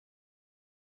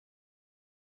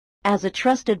As a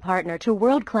trusted partner to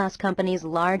world-class companies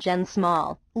large and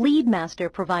small,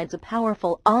 LeadMaster provides a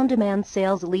powerful on-demand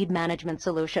sales lead management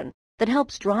solution that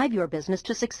helps drive your business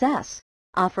to success,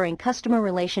 offering customer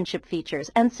relationship features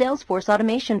and SalesForce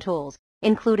automation tools,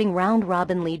 including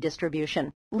round-robin lead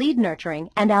distribution, lead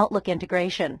nurturing, and Outlook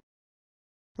integration.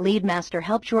 LeadMaster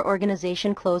helps your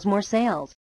organization close more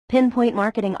sales, pinpoint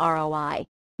marketing ROI,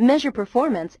 measure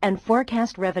performance, and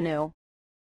forecast revenue.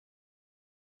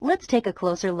 Let's take a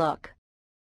closer look.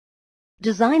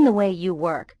 Design the way you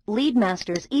work.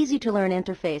 LeadMaster's easy-to-learn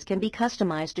interface can be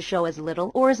customized to show as little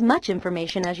or as much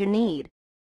information as you need.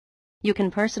 You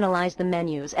can personalize the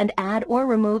menus and add or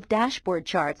remove dashboard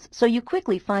charts so you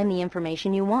quickly find the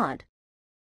information you want.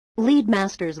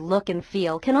 LeadMaster's look and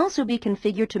feel can also be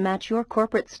configured to match your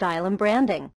corporate style and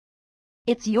branding.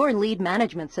 It's your lead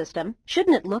management system.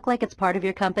 Shouldn't it look like it's part of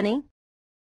your company?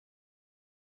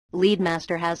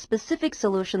 LeadMaster has specific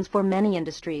solutions for many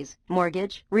industries: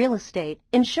 mortgage, real estate,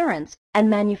 insurance, and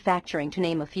manufacturing, to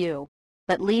name a few.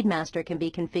 But LeadMaster can be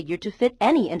configured to fit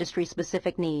any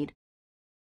industry-specific need.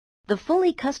 The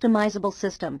fully customizable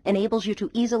system enables you to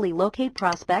easily locate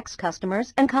prospects,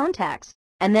 customers, and contacts,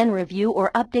 and then review or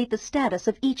update the status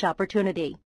of each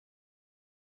opportunity.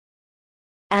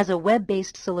 As a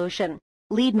web-based solution,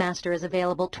 LeadMaster is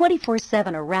available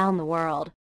 24/7 around the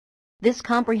world. This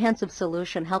comprehensive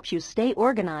solution helps you stay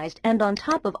organized and on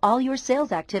top of all your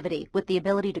sales activity with the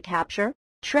ability to capture,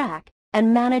 track,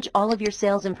 and manage all of your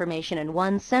sales information in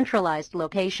one centralized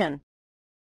location.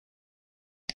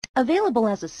 Available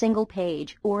as a single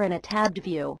page or in a tabbed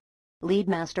view,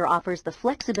 LeadMaster offers the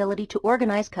flexibility to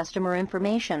organize customer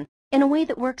information in a way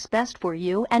that works best for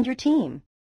you and your team.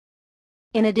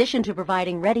 In addition to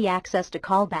providing ready access to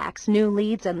callbacks, new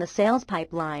leads, and the sales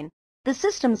pipeline, the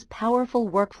system's powerful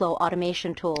workflow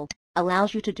automation tool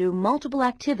allows you to do multiple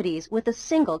activities with a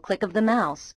single click of the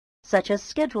mouse, such as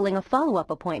scheduling a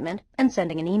follow-up appointment and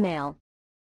sending an email.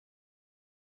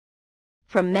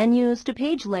 From menus to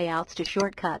page layouts to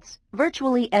shortcuts,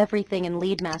 virtually everything in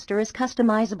LeadMaster is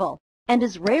customizable and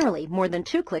is rarely more than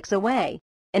 2 clicks away,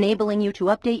 enabling you to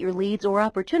update your leads or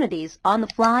opportunities on the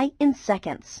fly in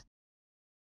seconds.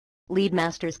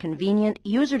 LeadMaster's convenient,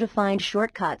 user-defined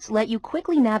shortcuts let you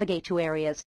quickly navigate to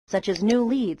areas such as new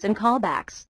leads and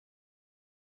callbacks.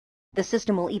 The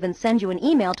system will even send you an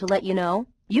email to let you know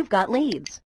you've got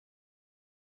leads.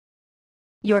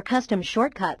 Your custom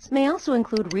shortcuts may also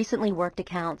include recently worked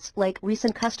accounts like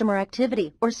recent customer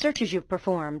activity or searches you've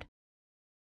performed.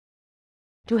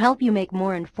 To help you make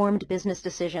more informed business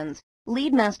decisions,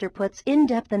 LeadMaster puts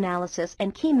in-depth analysis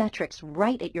and key metrics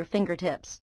right at your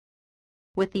fingertips.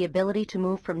 With the ability to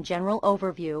move from general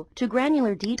overview to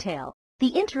granular detail,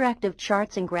 the interactive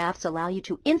charts and graphs allow you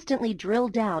to instantly drill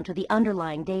down to the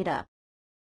underlying data.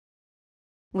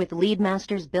 With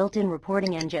LeadMaster's built-in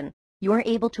reporting engine, you're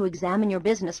able to examine your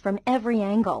business from every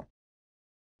angle.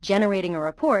 Generating a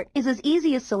report is as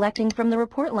easy as selecting from the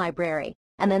report library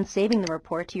and then saving the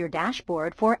report to your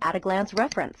dashboard for at-a-glance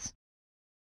reference.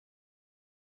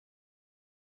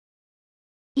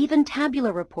 Even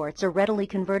tabular reports are readily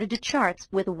converted to charts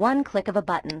with one click of a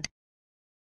button.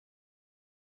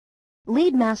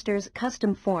 LeadMaster's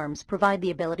custom forms provide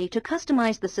the ability to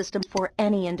customize the system for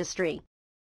any industry.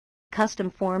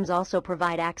 Custom forms also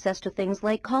provide access to things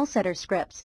like call center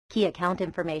scripts, key account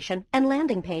information, and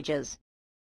landing pages.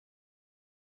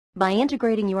 By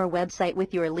integrating your website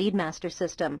with your LeadMaster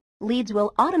system, leads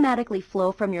will automatically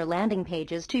flow from your landing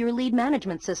pages to your lead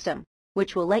management system,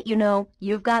 which will let you know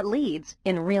you've got leads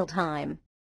in real time.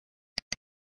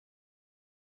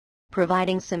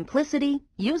 Providing simplicity,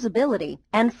 usability,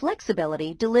 and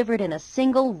flexibility delivered in a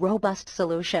single, robust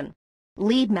solution,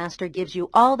 LeadMaster gives you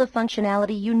all the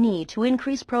functionality you need to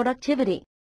increase productivity,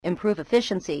 improve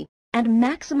efficiency, and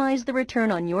maximize the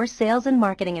return on your sales and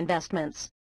marketing investments.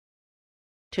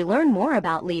 To learn more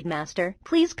about LeadMaster,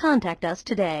 please contact us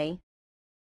today.